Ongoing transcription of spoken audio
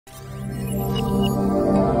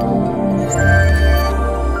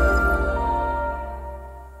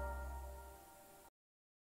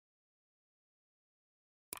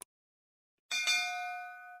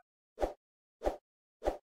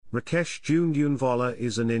Rakesh Jhunjhunwala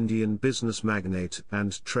is an Indian business magnate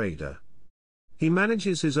and trader. He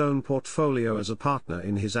manages his own portfolio as a partner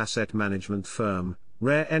in his asset management firm,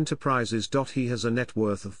 Enterprises.He has a net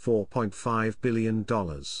worth of $4.5 billion.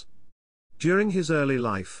 During his early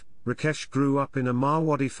life, Rakesh grew up in a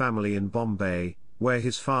Marwadi family in Bombay, where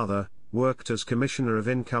his father worked as Commissioner of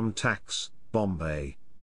Income Tax, Bombay.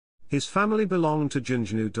 His family belonged to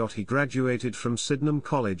Jhunjhunu.He graduated from Sydenham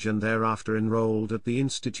College and thereafter enrolled at the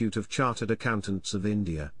Institute of Chartered Accountants of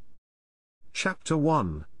India. Chapter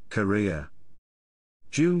 1, Career.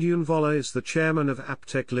 Jhunjhunwala is the chairman of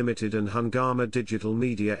Aptech Limited and Hungama Digital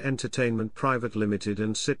Media Entertainment Private Limited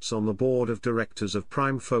and sits on the board of directors of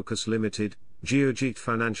Prime Focus Limited, Geojit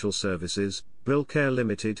Financial Services, Bilcare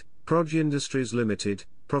Limited, Proj Industries Limited,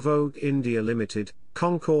 Provogue India Limited,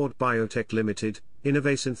 Concord Biotech Limited,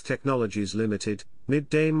 Innovasynth Technologies Limited,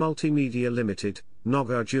 Midday Multimedia Limited,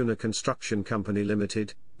 Nagarjuna Construction Company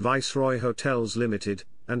Limited, Viceroy Hotels Limited,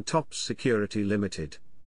 and Tops Security Limited.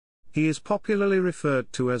 He is popularly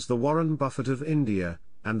referred to as the Warren Buffett of India,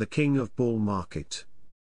 and the King of Bull Market.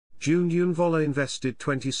 Jhunjhunwala invested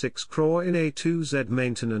 26 crore in A2Z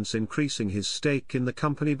maintenance, increasing his stake in the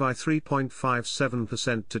company by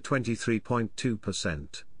 3.57% to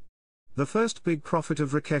 23.2%. The first big profit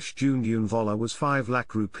of Rakesh Jhunjhunwala was 5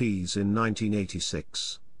 lakh rupees in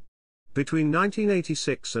 1986. Between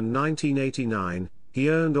 1986 and 1989, he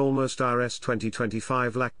earned almost Rs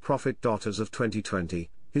 25 lakh profit. As of 2020,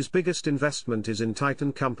 his biggest investment is in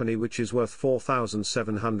Titan Company, which is worth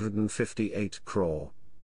 4,758 crore.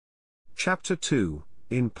 Chapter 2,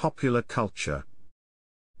 in popular culture.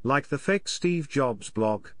 Like the fake Steve Jobs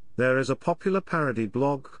blog, there is a popular parody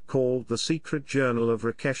blog called The Secret Journal of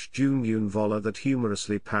Rakesh Jhunjhunwala that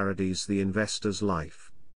humorously parodies the investor's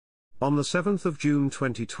life. On the 7th of June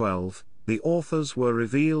 2012, the authors were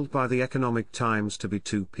revealed by the Economic Times to be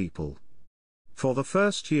two people. For the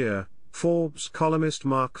first year, Forbes columnist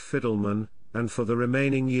Mark Fidelman, and for the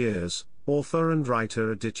remaining years, author and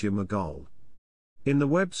writer Aditya Mughal. In the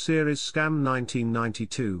web series Scam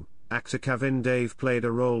 1992, actor Kavin Dave played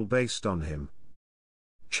a role based on him.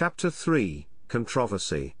 Chapter 3,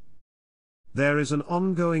 Controversy. There is an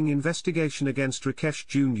ongoing investigation against Rakesh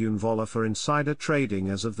Jhunjhunwala for insider trading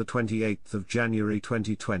as of the 28th of January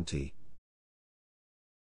 2020.